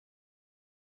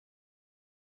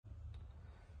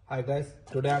Hi guys,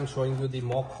 today I'm showing you the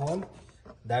mock horn.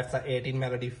 That's a 18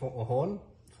 melody horn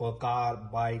for car,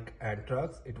 bike and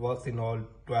trucks. It works in all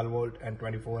 12 volt and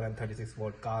 24 and 36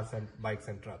 volt cars and bikes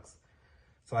and trucks.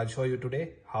 So I'll show you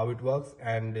today how it works,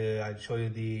 and I'll show you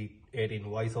the 18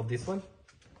 voice of this one.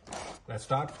 Let's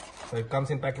start. So it comes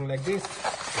in packing like this.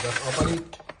 Just open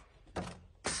it.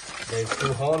 There's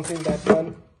two horns in that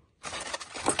one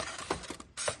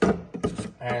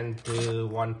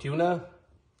and one tuner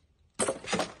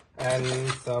and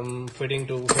some fitting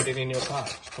to fit it in your car.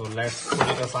 So let's put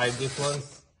it aside this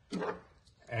ones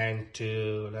and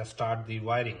let's start the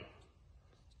wiring.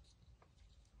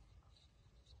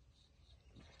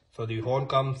 So the horn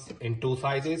comes in two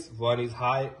sizes, one is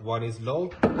high, one is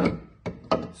low.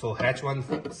 So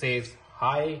H1 says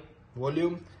high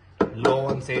volume, low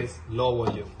one says low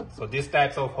volume. So this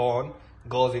types of horn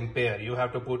goes in pair. You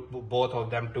have to put both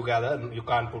of them together. You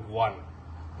can't put one.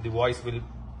 The voice will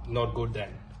not good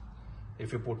then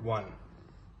if you put one.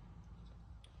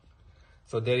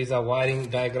 So there is a wiring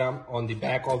diagram on the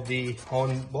back of the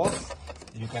horn box.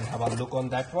 You can have a look on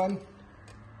that one.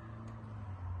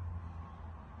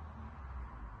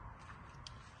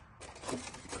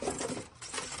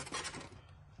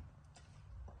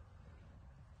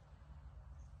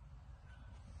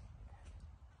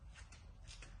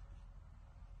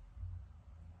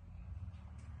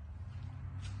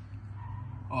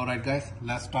 Alright guys,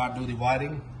 let's start do the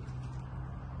wiring.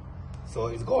 So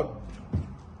it's got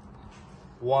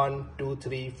 1, 2,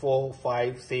 3, 4,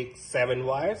 5, 6, 7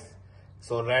 wires.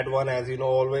 So red one, as you know,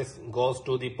 always goes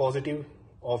to the positive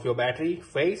of your battery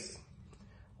face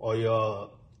or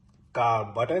your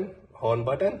car button, horn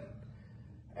button,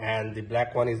 and the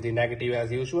black one is the negative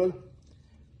as usual.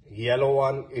 Yellow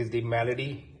one is the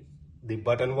melody, the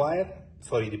button wire.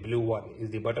 Sorry, the blue one is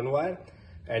the button wire,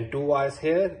 and two wires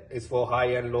here is for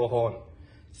high and low horn.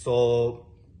 So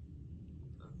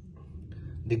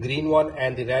the green one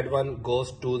and the red one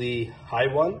goes to the high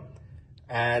one,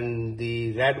 and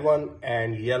the red one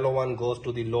and yellow one goes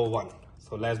to the low one.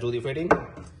 So let's do the fitting.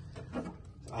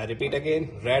 I repeat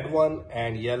again, red one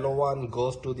and yellow one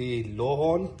goes to the low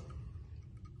horn.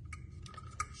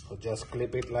 So just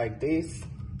clip it like this.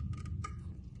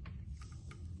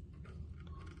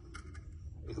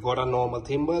 It's got a normal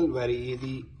thimble, very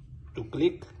easy to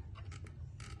click.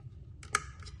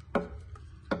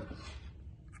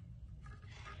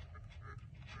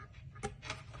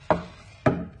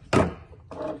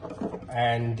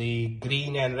 And the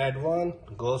green and red one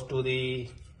goes to the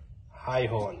high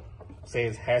horn.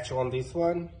 Says H on this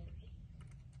one.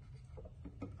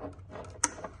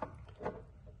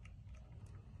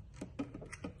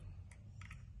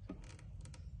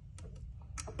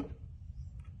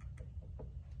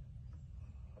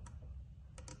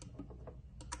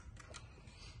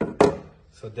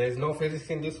 So there is no physics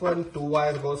in this one. Two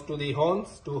wires goes to the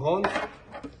horns, two horns.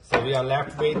 So we are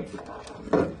left with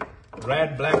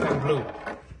red, black and blue.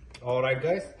 Alright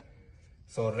guys.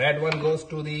 So red one goes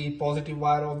to the positive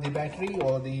wire of the battery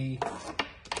or the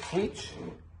switch.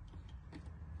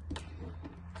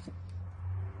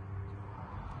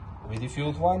 With the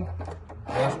fuse one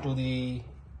goes to the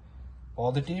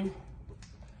positive,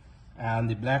 and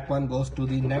the black one goes to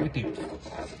the negative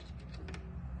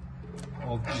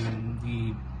of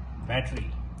the battery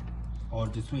or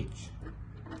the switch.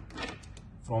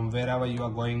 From wherever you are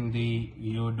going,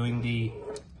 you're doing the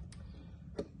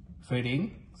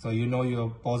fitting, so you know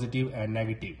your positive and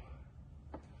negative.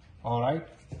 Alright,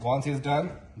 once it's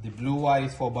done, the blue wire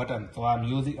is for button. So I'm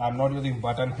not using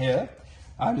button here,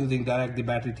 I'm using direct the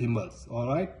battery thimbles.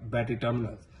 Alright, battery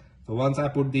terminals. So once I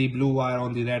put the blue wire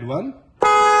on the red one, so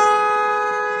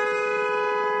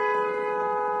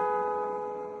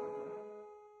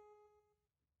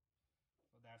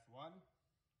that's one.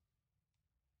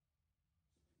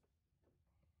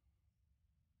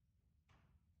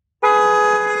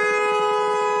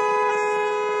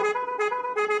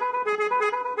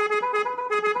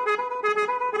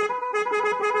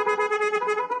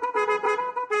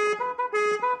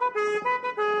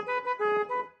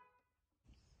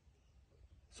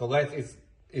 So guys,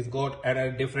 it's got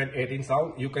a different 18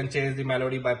 sound. You can change the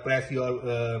melody by press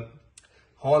your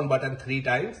horn button 3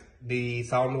 times. The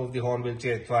sound of the horn will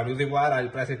change. So I'm using wire, I'll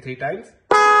press it 3 times.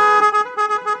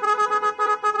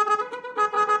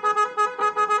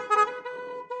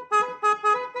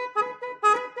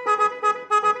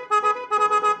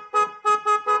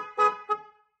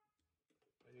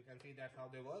 So you can see that's how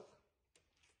they work.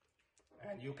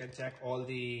 And you can check all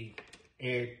the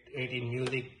 18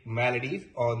 music melodies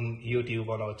on YouTube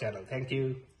on our channel. Thank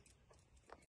you.